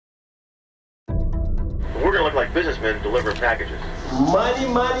We're gonna look like businessmen delivering packages. Money,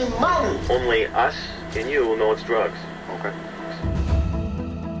 money, money! Only us and you will know it's drugs. Okay.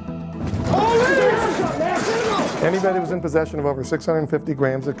 Anybody who's in possession of over 650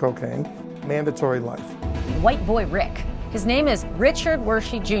 grams of cocaine, mandatory life. White boy Rick. His name is Richard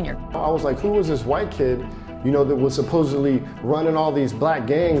Wershey Jr. I was like, who was this white kid, you know, that was supposedly running all these black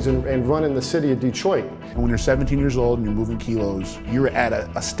gangs and running the city of Detroit? And when you're 17 years old and you're moving kilos, you're at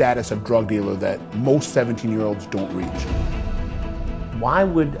a status of drug dealer that most 17-year-olds don't reach. Why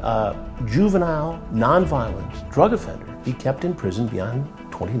would a juvenile, nonviolent drug offender be kept in prison beyond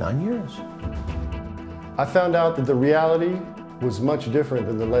 29 years? I found out that the reality was much different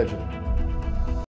than the legend.